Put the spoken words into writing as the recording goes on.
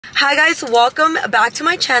Hi guys, welcome back to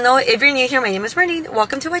my channel. If you're new here, my name is Marlene.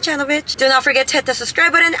 Welcome to my channel, bitch. Do not forget to hit the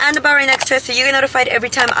subscribe button and the bell right next to it so you get notified every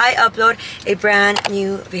time I upload a brand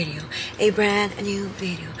new video.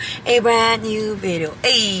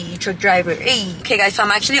 Hey, truck driver, hey. Okay guys, so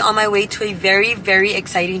I'm actually on my way to a very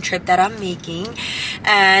exciting trip that I'm making.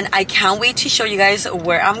 And I can't wait to show you guys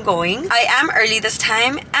where I'm going. I am early this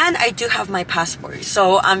time and I do have my passport.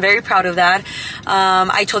 So I'm very proud of that.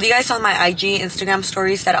 I told you guys on my IG, Instagram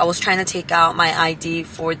stories that I was trying to take out my ID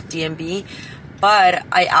for the DMV, but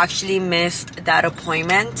I actually missed that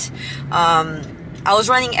appointment. I was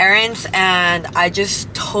running errands and I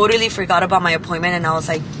just totally forgot about my appointment, and I was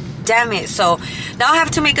like, damn it. So now I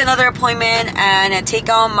have to make another appointment and take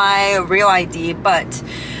out my real ID, but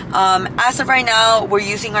as of right now, we're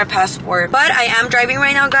using our passport. But I am driving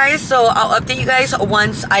right now, guys, so I'll update you guys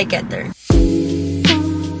once I get there.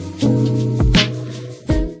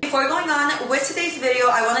 Before going on with today's video,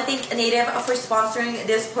 I want to thank Native for sponsoring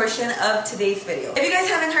this portion of today's video. If you guys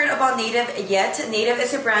haven't heard about Native yet, Native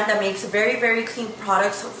is a brand that makes very clean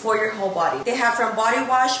products for your whole body. They have from body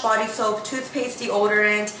wash, body soap, toothpaste,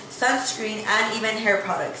 deodorant, sunscreen, and even hair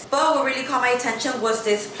products. But what really caught my attention was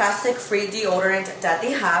this plastic-free deodorant that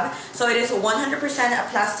they have. So it is 100%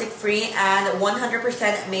 plastic-free and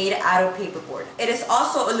 100% made out of paperboard. It is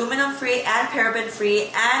also aluminum-free and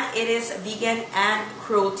paraben-free, and it is vegan and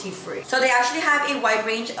cruelty-free. So they actually have a wide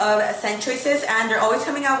range of scent choices, and they're always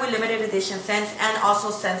coming out with limited edition scents and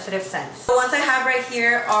also sensitive scents. The ones I have right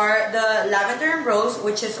here are the lavender and rose,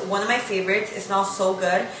 which is one of my favorites. It smells so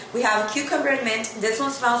good. We have cucumber and mint. This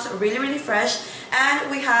one smells really fresh,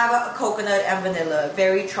 and we have coconut and vanilla,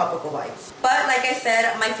 very tropical vibes. But like I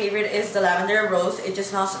said, my favorite is the lavender and rose. It just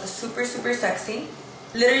smells super sexy.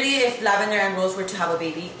 Literally, if lavender and rose were to have a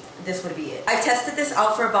baby, this would be it. I've tested this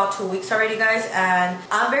out for about 2 weeks already, guys, and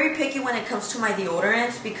I'm very picky when it comes to my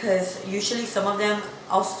deodorants because usually some of them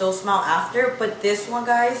I'll still smell after, but this one,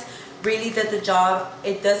 guys, really did the job.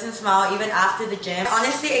 It doesn't smell even after the gym.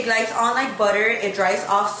 Honestly, it glides on like butter. It dries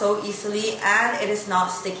off so easily, and it is not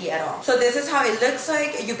sticky at all. So this is how it looks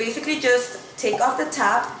like. You basically just take off the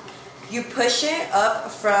tap, you push it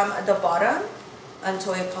up from the bottom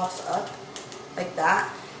until it pops up like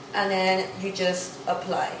that, and then you just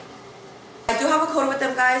apply. I do have a code with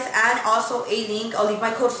them, guys, and also a link. I'll leave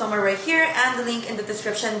my code somewhere right here and the link in the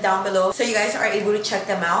description down below so you guys are able to check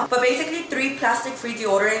them out. But basically, 3 plastic-free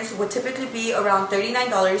deodorants would typically be around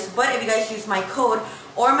 $39, but if you guys use my code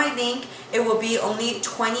or my link, it will be only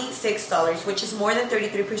 $26, which is more than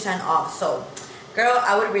 33% off. So girl,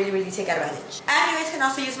 I would really take advantage. And you guys can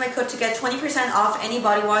also use my code to get 20% off any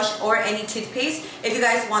body wash or any toothpaste if you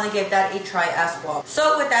guys want to give that a try as well.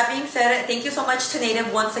 So with that being said, thank you so much to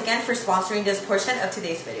Native once again for sponsoring this portion of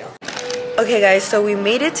today's video. Okay guys, so we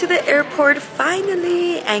made it to the airport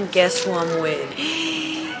finally, and guess who I'm with?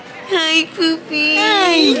 Hi Poopy!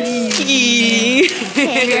 Hi Dee!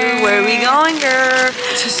 Where are we going, girl?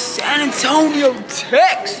 To San Antonio,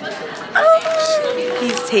 Texas!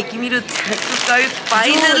 He's taking me to Texas, guys,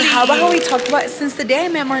 finally. Dude, how about how we talked about it since the day I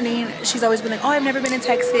met Marlene? She's always been like, oh, I've never been to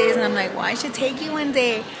Texas. And I'm like, well, I should take you one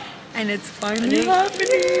day. And it's finally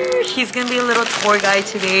happening. He's going to be a little tour guide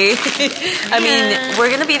today. I mean, we're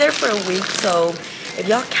going to be there for a week. So if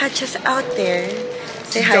y'all catch us out there,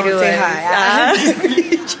 say hi to us. Say hi.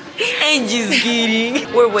 And just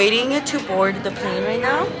kidding. We're waiting to board the plane right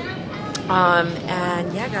now.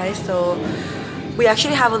 And yeah, guys, so we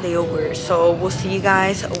actually have a layover, so we'll see you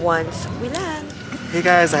guys once we land. Hey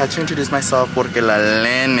guys, I had to introduce myself porque la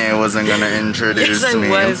Lene wasn't gonna introduce me.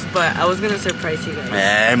 Yes, I was, but I was gonna surprise you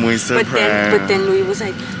guys. Muy surprised. But then Louis was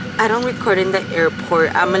like, I don't record in the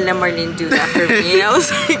airport. I'm gonna let Marlene do that for me. I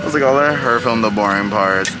was like, I'll let her film the boring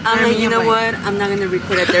parts. I'm like, you know what? I'm not gonna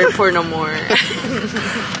record at the airport no more.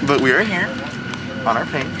 But we are here on our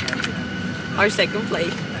plane. Our second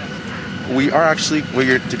flight. We are actually,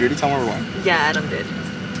 did you already tell me where we're going? Yeah, Adam did.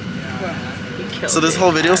 So this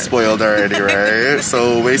whole video spoiled already, right?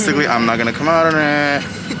 So basically, I'm not gonna come out on it.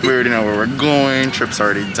 We already know where we're going. Trip's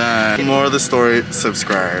already done. More of the story,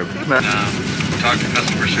 subscribe. Talk to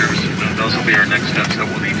customer service. Those will be our next steps that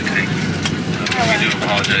we'll need to take. We do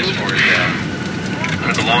apologize for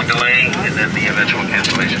the long delay and then the eventual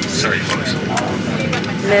cancellation. Sorry, folks.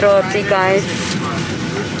 Little update, guys.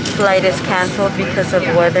 Flight is canceled because of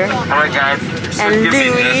weather. Alright guys, and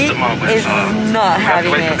Louis is not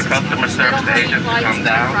having it. Wait for the customer service agent to come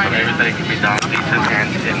down, but everything can be done decent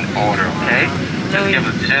and in order, okay? Just give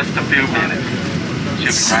us just a few minutes.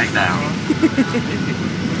 She'll be right down.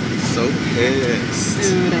 So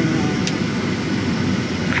pissed.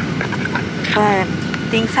 But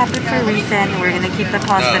things happen for a reason. We're gonna keep it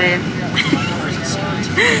positive.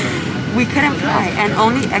 we couldn't fly, and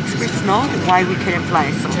only experts know why we couldn't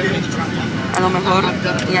fly. So a lo mejor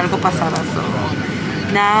y algo pasaba. So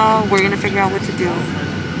now we're gonna figure out what to do,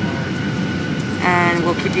 and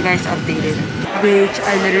we'll keep you guys updated. Bitch,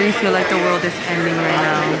 I literally feel like the world is ending right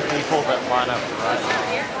now.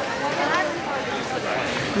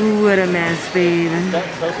 Ooh, what a mess, babe.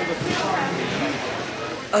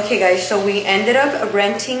 Okay guys, so we ended up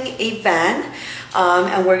renting a van,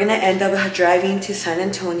 and we're gonna end up driving to San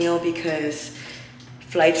Antonio because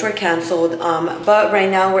flights were canceled. But right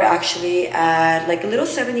now we're actually at like a little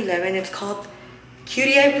 7-Eleven. It's called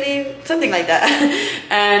Cutie, I believe, something like that.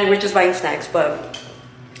 And we're just buying snacks, but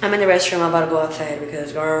I'm in the restroom. I'm about to go outside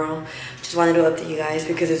because, girl, just wanted to update you guys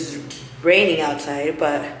because it's raining outside.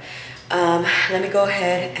 But let me go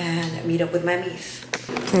ahead and meet up with my niece.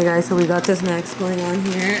 Okay guys, so we got the snacks going on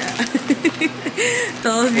here.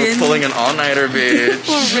 We're pulling an all-nighter, bitch.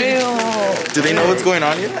 For real. Do they know what's going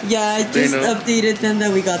on yet? Yeah, I just updated them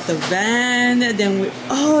that we got the van. Then we...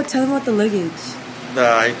 Oh, tell them about the luggage.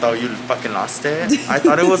 I thought you fucking lost it. I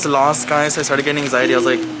thought it was lost, guys. I started getting anxiety. I was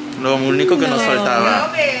like, no, único que no soltaba.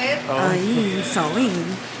 Ay, sorry.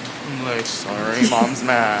 I'm like, sorry, mom's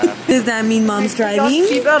mad. Does that mean mom's driving?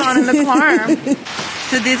 Seatbelt on in the car.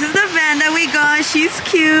 So this is the van that we got. She's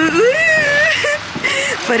cute.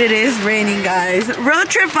 But it is raining, guys. Road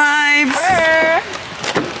trip vibes.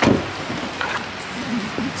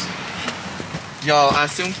 Y'all,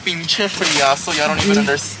 hace un pinche friazo. Y'all don't even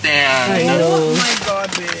understand. I know. Oh my god,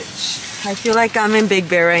 bitch. I feel like I'm in Big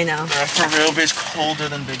Bear right now. Yeah, for real, bitch, colder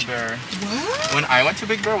than Big Bear. What? When I went to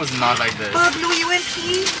Big Bear, it was not like this. Blue, you went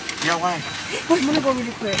pee? Yeah, why? I'm gonna go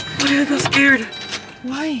really quick. I got scared.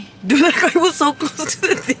 Why? Dude, like I was so close to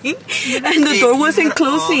the thing, and the door wasn't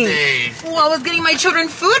closing. Well, I was getting my children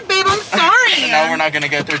food, babe. I'm sorry. Now we're not gonna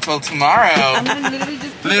get there till tomorrow. I'm gonna literally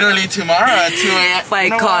just... Literally tomorrow at 2 a.m. By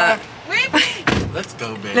car. Wait. Let's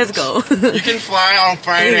go, bitch. Let's go. You can fly on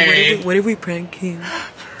Friday. Hey, what if we prank him?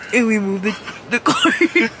 And we move the car.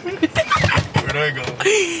 Where do I go?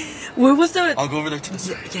 Where was the... I'll go over there to the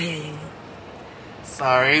side. Yeah.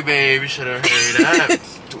 Sorry, babe. You should have hurried up.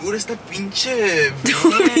 Dude, it's the pinche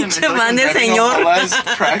Pinche van de señor.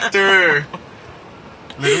 Tractor.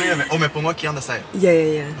 Literally, me pongo aquí on the side.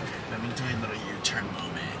 Yeah. Let me do a little U-turn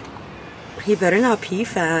moment. He better not pee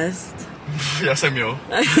fast. Ya se meó.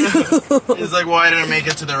 He's like, well, I didn't make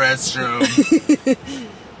it to the restroom.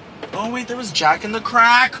 Oh, wait, there was Jack in the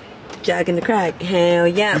Crack. Jack in the Crack. Hell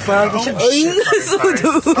yeah. Oh, shit.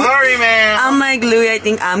 Sorry, man. I'm like, Louis, I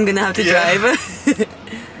think I'm gonna have to drive.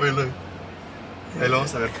 Wait, look. Ahí lo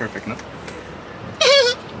vamos a ver perfect, ¿no?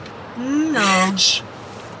 No. Bitch.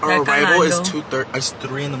 Our arrival is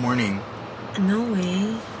 3 in the morning. No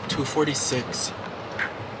way. 2:46.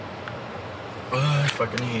 Oh, I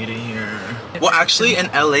fucking hate it here. Well, actually, in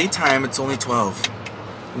LA time, it's only 12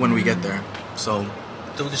 when we get there. So,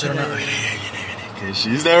 because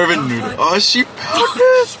she's never been nude. Oh, she felt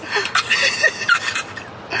this.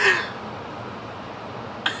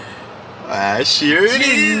 She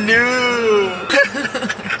already knew.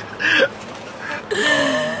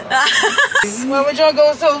 Why would y'all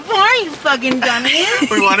go so far, you fucking dummy?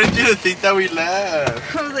 We wanted you to think that we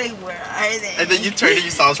left. I was like, where are they? And then you turned and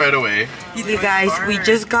you saw us right away. You guys, we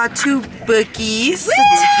just got to Bookies.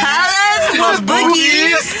 Tell us about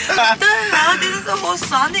Bookies. What the hell? This is the whole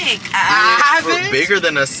Sonic. We're bigger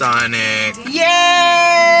than a Sonic.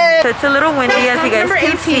 Yay! So it's a little windy, as you guys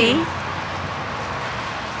can see.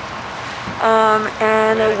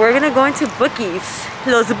 And we're gonna go into Bookies.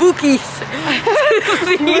 Los Bookies.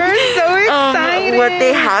 We're so excited. What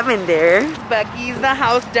they have in there. Bucky's, the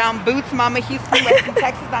house down, Boots, Mama, Houston, Western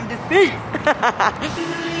Texas. I'm deceased.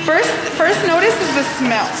 First notice is the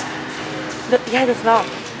smell. The smell.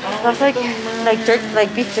 Smells like jerky,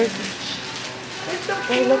 like beef jerky.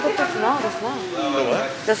 Hey, look at the smell. The smell. The what?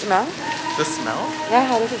 The smell? The smell? Yeah,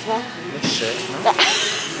 how does it smell? Like shit. No?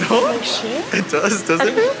 No? Like shit? It does,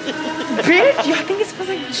 doesn't it? Bitch, you think it smells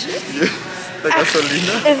like shit? Yeah. Like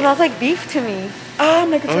gasolina? It smells like beef to me.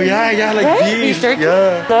 Like Oh yeah, like Right? beef. Beef jerky?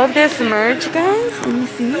 Yeah. Love this merch, guys. Let me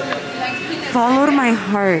see. Followed my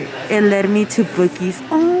heart. It led me to Bookies.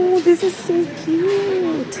 Oh, this is so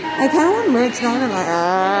cute. I kind of want merch now. I'm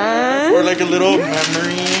like, Or like a little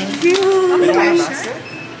memory. cute. I'm gonna buy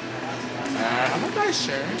a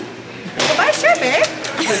shirt. Buy a shirt, babe.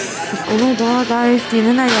 Oh my god, guys.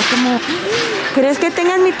 Tienen allá como... ¿Crees que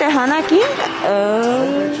tengan mi tejana aquí?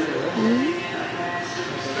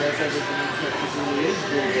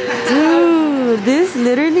 Dude, this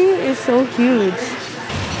literally is so huge.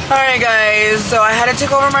 Alright, guys. So I had to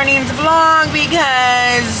take over Marlene's vlog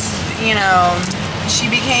because, you know, she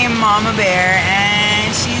became Mama Bear and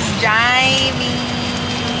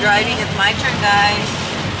driving. It's my turn, guys.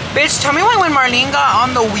 Bitch, tell me why when Marlene got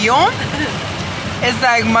on the wheel, it's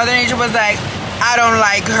like Mother Nature was like, I don't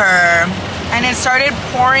like her. And it started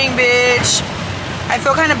pouring, bitch. I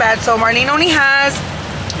feel kind of bad. So Marlene only has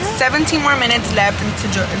 17 more minutes left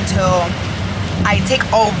until I take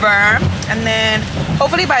over. And then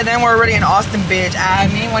hopefully by then we're already in Austin, bitch. I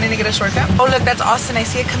mean, wanting to get a shortcut. Oh, look, that's Austin. I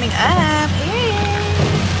see it coming up. Hey.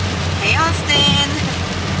 Hey, Austin.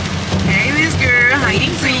 Hey, Miss Girl.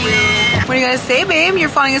 Waiting for you. What are you gonna say, babe? You're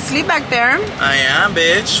falling asleep back there. I am,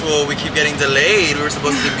 bitch. Well, we keep getting delayed. We were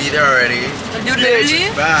supposed to be there already. Dude, literally,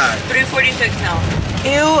 Bad. 3:46 now.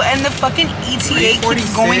 Ew, and the fucking ETA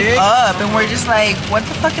keeps going up, and we're just like, what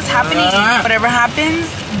the fuck is happening? Whatever happens,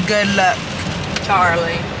 good luck.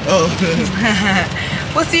 Charlie. Oh.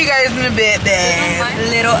 We'll see you guys in a bit then.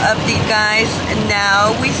 Little update, guys. And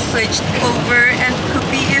now we switched over and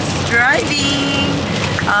Poopy is driving.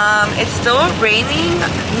 It's still raining.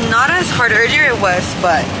 Not as hard earlier it was,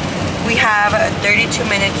 but we have 32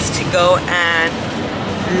 minutes to go, and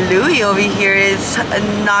Louis over here is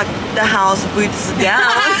knocked the house boots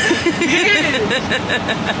down.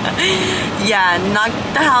 Yeah, knocked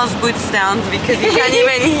the house boots down because he can't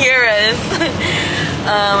even hear us.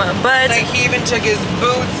 But like he even took his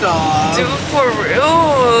boots off. Dude, for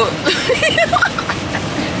real.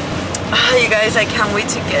 You guys, I can't wait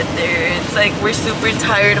to get there. It's like we're super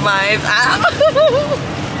tired vibes.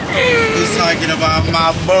 He's talking about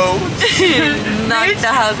my boots. Knock the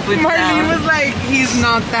house boots Marlene down. was like, he's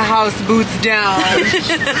knocked the house boots down. She's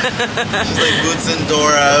like Boots and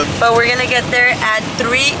Dora. But we're gonna get there at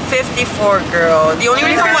 3:54, girl. The only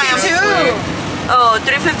reason why I'm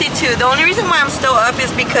 3:52. The only reason why I'm still up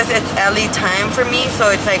is because it's LA time for me, so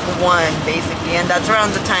it's like 1 basically, and that's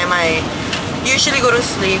around the time I usually go to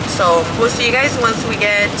sleep. So we'll see you guys once we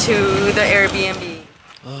get to the Airbnb.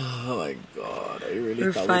 Oh my god, I really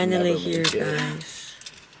We're thought finally we'd never here, make it. guys.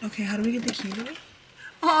 Okay, how do we get the key away?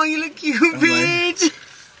 Oh, you look cute, bitch.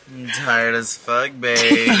 I'm tired as fuck,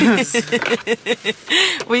 babes.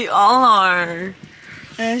 We all are.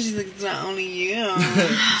 And she's like, it's not only you.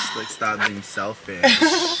 Just like stop being selfish.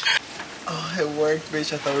 Oh, it worked,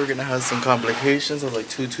 bitch. I thought we were gonna have some complications. I was like,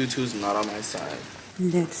 222's not on my side.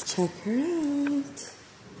 Let's check her out.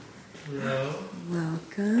 Hello?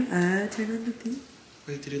 Welcome. Turn on the beat.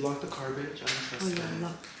 Wait, did he lock the car, bitch? I don't trust Oh, yeah, him.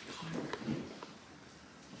 lock the car.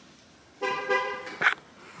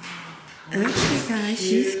 Okay, guys,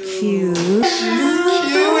 she's cute.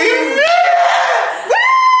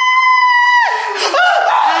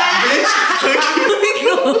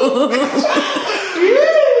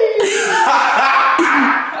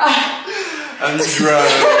 I'm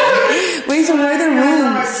drunk. Wait, so where are the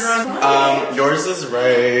rooms? Yours is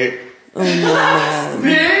right. Oh no,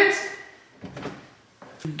 man.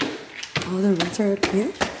 Oh, the rooms are up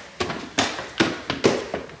here?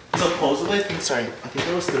 Supposedly, I think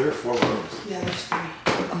there was 3 or 4 rooms. Yeah, there's 3.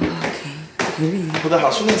 Oh, okay. Period. Well, the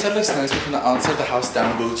house from the inside looks nice, but from the outside, the house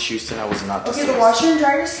down Boots, Houston, I was not Okay, the washer and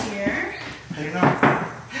dryer's here. How do you know?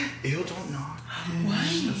 Ew, don't knock. Why?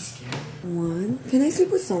 That's scary. 1. Can I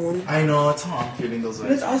sleep with someone? I know, that's how I'm feeling those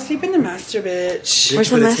Let's ways. all sleep in the master, bitch. Bitch, Where's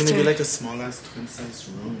but the it's gonna master? be like a small ass twin sized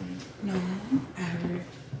room. No, ever.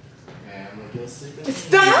 Yeah, I'm like, you'll sleep in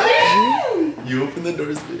Stop! You open the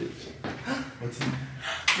doors, bitch. What's in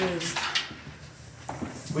there?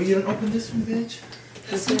 Wait, you don't open this one, bitch?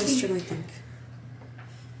 That's the restroom, I think.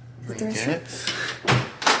 Blankets.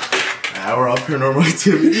 Now we're all paranormal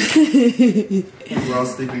activity. We're all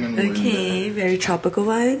sleeping on the Okay, very tropical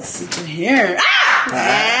vibes. In here.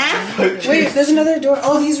 Ah! Wait, there's another door.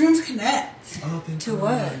 Oh, these rooms connect. Oh, thank To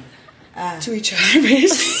what? To each other,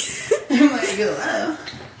 bitch. I'm like, hello.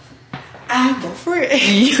 Go for it.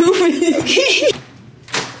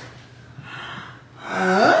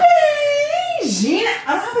 Okay, Gina, I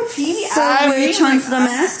don't have a TV. So which one's the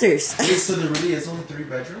masters? Wait, so there really is only 3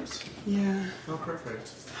 bedrooms? Yeah. Oh,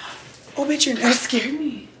 perfect. Oh, bitch, your nose scared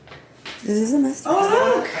me. This is a master. Oh,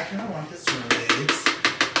 look. I kind of want this room, babes.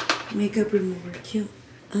 Makeup remover, cute.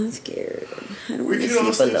 I'm scared. I don't We want to could all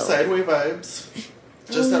sleep sleep alone. sideway vibes.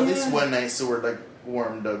 Just Oh, at yeah. least one night so we're like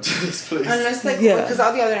warmed up to this place. Unless, like, Yeah. because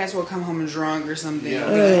all the other nights we'll come home drunk or something. Yeah.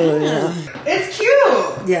 Oh, yeah. It's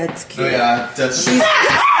cute. Yeah, it's Oh cute. yeah, definitely.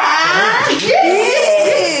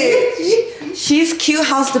 She's cute.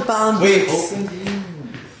 How's the bomb? Wait, open.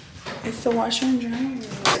 It's the washer and dryer.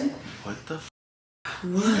 What the f?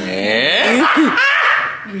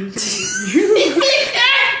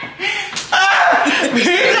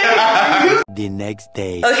 The next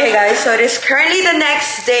day. Okay, guys, so it is currently the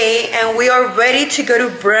next day, and we are ready to go to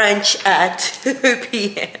brunch at 2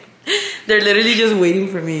 p.m. They're literally just waiting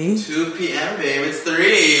for me. 2 p.m. babe, it's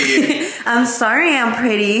 3. I'm sorry, I'm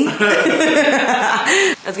pretty.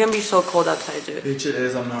 It's gonna be so cold outside, dude. Bitch, it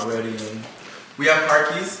is. I'm not ready. We have car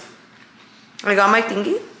keys. I got my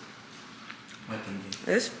thingy. My thingy.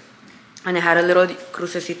 This. And it had a little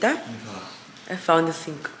crucecita. I found the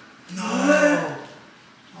sink. No. I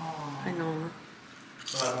know.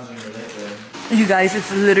 What happens when you're late there? You guys,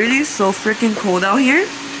 it's literally so freaking cold out here.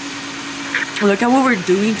 Look at what we're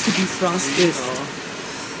doing to defrost this.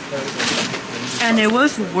 And it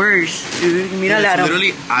was worse, dude. Mira, It's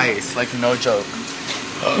literally ice, like no joke.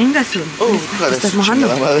 Ingasu. Oh, Estás mojando.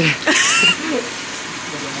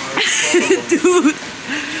 Dude,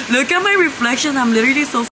 look at my reflection. I'm literally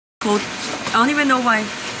so cold. I don't even know why.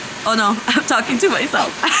 Oh no, I'm talking to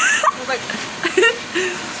myself.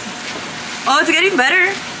 Oh, it's getting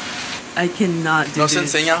better. I cannot do No se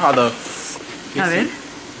this. enseña how the... A ver.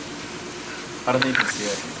 I don't think you can see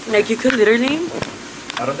it. Like you could literally...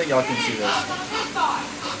 I don't think y'all can see this.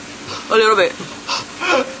 A little bit.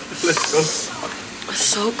 Let's go.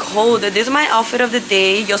 So cold. This is my outfit of the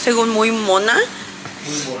day. Yo según muy mona.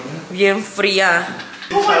 Bien fría.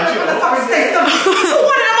 Who wanted a motherfucker say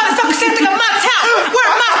something in my town? Where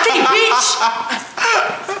my city, bitch?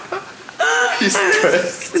 He's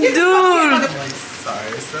stressed. Dude.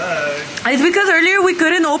 Sorry, son. It's because earlier we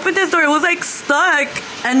couldn't open this door. It was like stuck.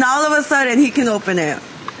 And now all of a sudden he can open it.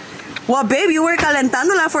 Well, babe, you were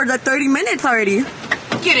calentándola for like 30 minutes already.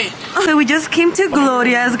 Get it. So we just came to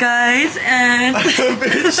Gloria's, guys. And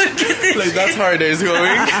Bitch. Like, that's how our day's going.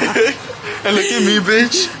 And look at me,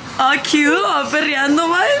 bitch. all cute, all perreando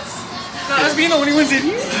más. Us being the only ones in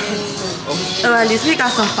here. Oh, at least we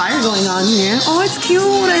got some fire going on here. Oh, it's cute.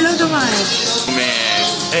 I love the vibe. Man.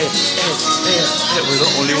 Hey, we're the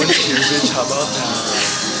only ones here, bitch. How about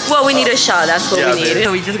that? Well, we need a shot. That's what Yeah, we need. babe.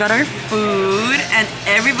 So we just got our food, and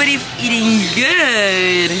everybody's eating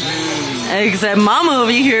good. Except Mama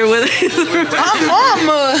over here with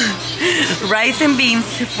Mama. rice and beans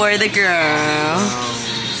for the girl.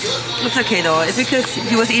 It's okay though. It's because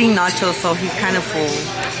he was eating nachos, so he's kind of full.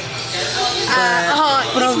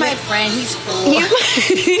 He's my friend. He's full.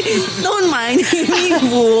 Don't mind. He's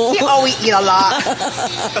full. He always eat a lot.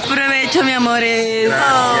 Provecho, mi amores.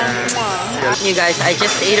 You guys, I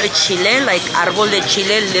just ate a chile, like árbol de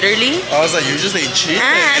chile, literally. I was like, you just ate chile.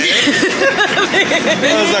 And,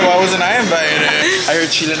 I was like, why wasn't I invited? I heard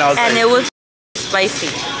chile and I was and like... it was spicy.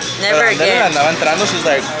 Never Pero again. andaba entrando, she's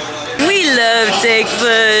like... We love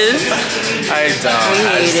Texas. I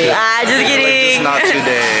don't. We hate it. Just kidding. Just not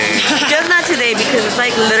today. Just not today because it's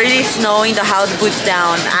like literally snowing. The house boots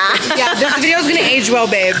down. Yeah, this video's gonna age well,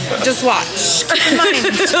 babe. Just watch.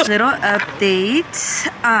 Little update.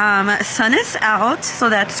 Sun is out, so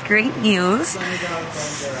that's great news.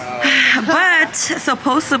 But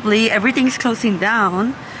supposedly everything's closing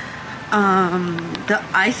down. The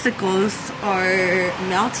icicles are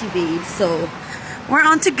melty, babe. So we're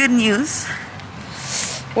on to good news.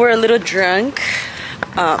 We're a little drunk.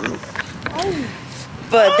 But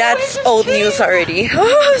that's old news already.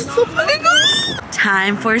 Oh, so fucking good.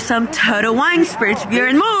 Time for some Total Wine, Spirits, Beer,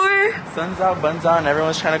 and more. Sun's out, buns on,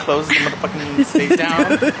 everyone's trying to close the motherfucking state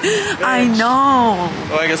down. I know.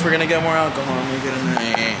 Oh, I guess we're gonna get more alcohol when we get in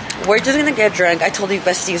there. We're just gonna get drunk. I told you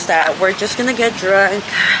besties that we're just gonna get drunk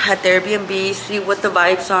at the Airbnb, see what the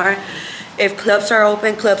vibes are. If clubs are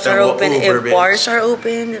open, clubs Then are we'll open. Uber, If bitch. bars are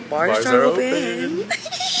open, bars are open. open.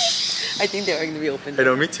 I think they are gonna be open. I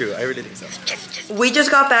know, me too. I really think so. We just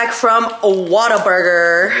got back from a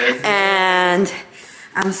Whataburger and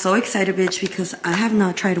I'm so excited, bitch, because I have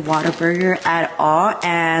not tried Whataburger at all.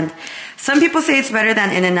 And some people say it's better than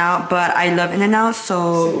In-N-Out, but I love In-N-Out,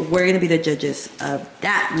 so we're gonna be the judges of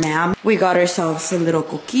that, ma'am. We got ourselves a little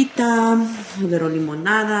coquita, a little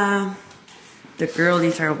limonada. The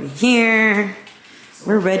girlies are over here.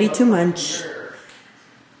 We're ready to munch.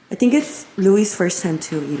 I think it's Louis' first time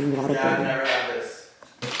too eating Whataburger. I've never had this.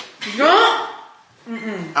 No.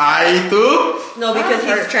 Ay, tú? No, because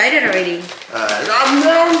he's tried it already.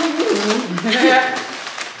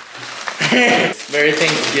 Very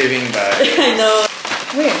Thanksgiving vibe. I know.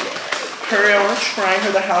 Wait. Hurry, I want to try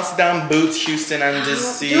her the house down boots, Houston, and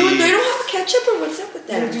just see. Dude, they don't have ketchup or what's up with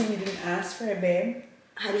that? You didn't ask for it, babe.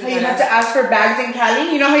 How do How you have to ask for bags in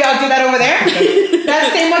Cali? You know how y'all do that over there?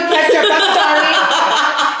 That's same with ketchup. I'm sorry.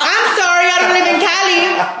 I'm sorry. I don't live in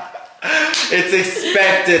Cali. It's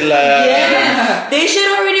expected, love. Yeah. They should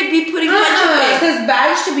already be putting ketchup in. Because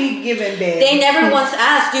bags should be given, babe. They never once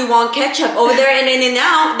asked, do you want ketchup? Over there and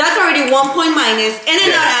In-N-Out, that's already 1 point minus.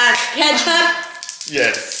 In-N-Out Yes. asked, ketchup?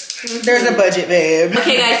 Yes. There's a budget, babe.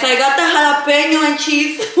 Okay, guys, so I got the jalapeno and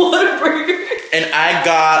cheese Whataburger. And I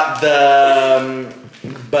got the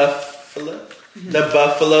buffalo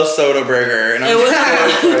soda burger. And It was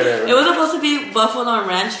supposed to be buffalo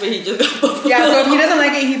ranch, but he just got buffalo. Yeah, so if he doesn't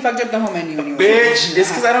like it, he fucked up the whole menu anyway. Bitch, it's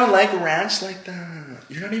because I don't like ranch like that.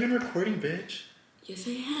 You're not even recording, bitch. Yes,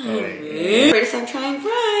 I am. First time trying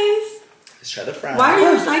fries. Let's try the fries. Why are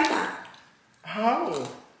yours like that? How?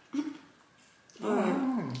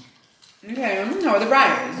 Okay, how are the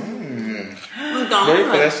fries? Very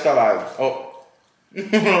fresca vibes. Oh.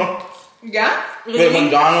 Yeah? Wait,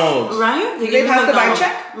 McDonald's. Right? They pass the bike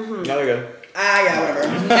check? No, they're good. Ah, yeah, whatever.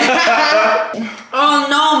 Oh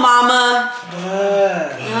no, mama.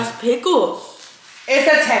 It has pickles. It's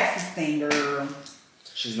a Texas thing, girl.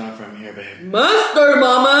 She's not from here, babe. Mustard,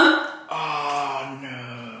 mama. Oh,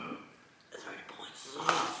 no. It's already going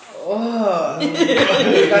soft. Oh.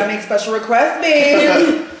 You gotta make special requests,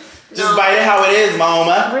 babe. Just bite it how it is,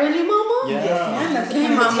 mama. Really, mama? Yeah. Yeah, that's Okay,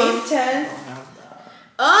 kind of a mama. taste test.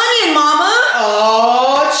 Onion, mama.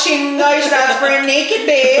 Oh, chinga, you should ask for a naked,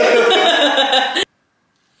 babe.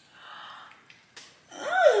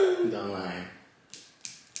 Don't lie.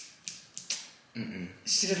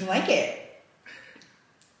 She doesn't like it.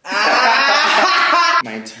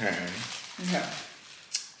 My turn. Okay.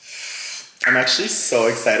 I'm actually so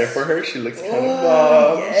excited for her. She looks kind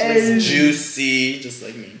of yes. She looks juicy, just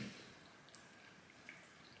like me.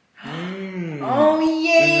 Oh,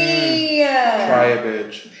 yeah. Try it,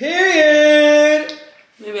 bitch. Period.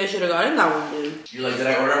 Maybe I should have gotten that one, dude. You like, did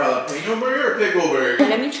I order jalapeno burger or pickle burger?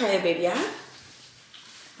 Let me try it, baby, yeah?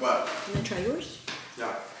 What? Can I try yours?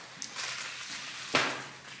 Yeah.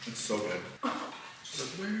 It's so good. She's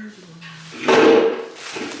like, where?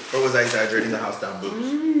 Or was I exaggerating the house down boobs? I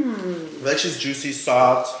feel like she's juicy,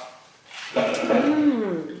 soft.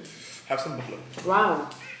 Have some buffalo. Wow.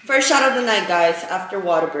 First shot of the night, guys, after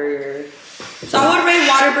Whataburger. So I would rate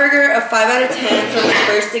Whataburger a 5 out of 10 from the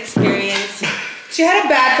first experience. She had a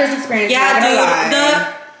bad first experience. Yeah, not gonna lie.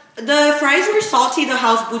 dude, the fries were salty, the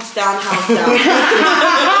house boots down, house down.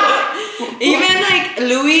 Even like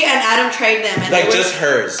Louis and Adam tried them. And Like just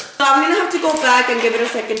hers. So I'm gonna have to go back and give it a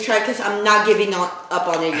second try because I'm not giving up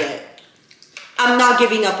on it yet. I'm not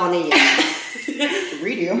giving up on it yet.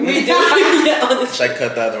 Redo. Yeah, honestly. Should I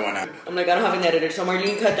cut the other one out? I'm like, I don't have an editor, so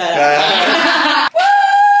Marlene cut that out.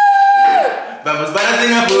 Vamos para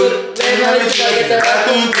Singapur.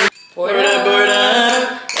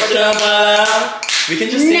 We can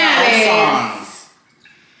just sing our own songs.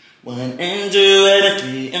 1 and 2 and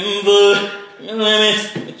 3 and 4.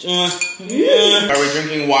 Are we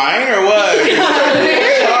drinking wine or what?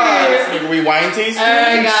 Shots. Are we wine tasting?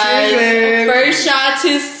 Alright, guys. First shot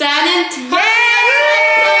to San Antonio.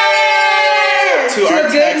 To our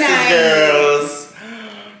good Texas night. girls.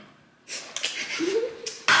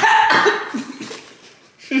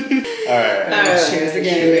 Alright. Cheers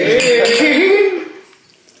again.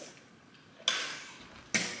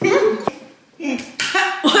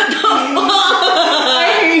 What the fuck? I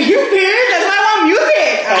hear you, bitch. That's why I want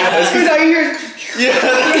music. Because all you hear is... Yeah,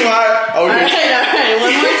 that's why. Oh, Alright,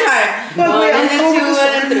 one more time. But 1 wait, I'm and so 2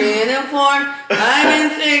 with and 3 and 4. 5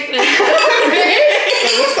 and 6 and 7.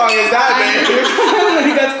 what song is that, babe? I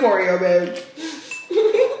think that's choreo, babe.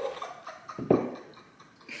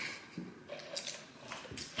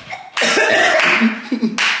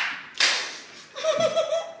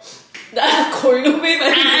 That's choreo, babe.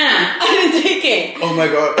 I didn't take it. Oh my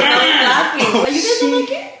god. I was laughing. You guys don't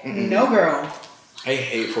like it? No, girl. I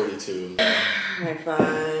hate 42. Alright,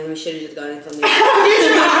 fine. We should have just gotten something.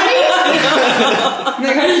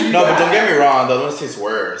 No, but don't get me wrong. The other ones taste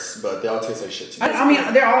worse, but they all taste like shit to me. I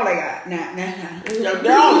mean, they're all like that. Nah.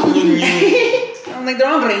 They're all I'm like, they're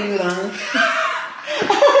all greñudas.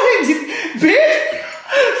 Bitch!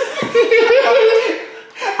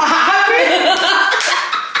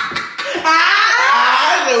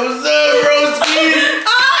 Those roasty.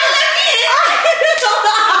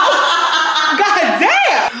 God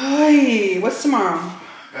damn! Hey, what's tomorrow?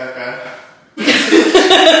 Okay.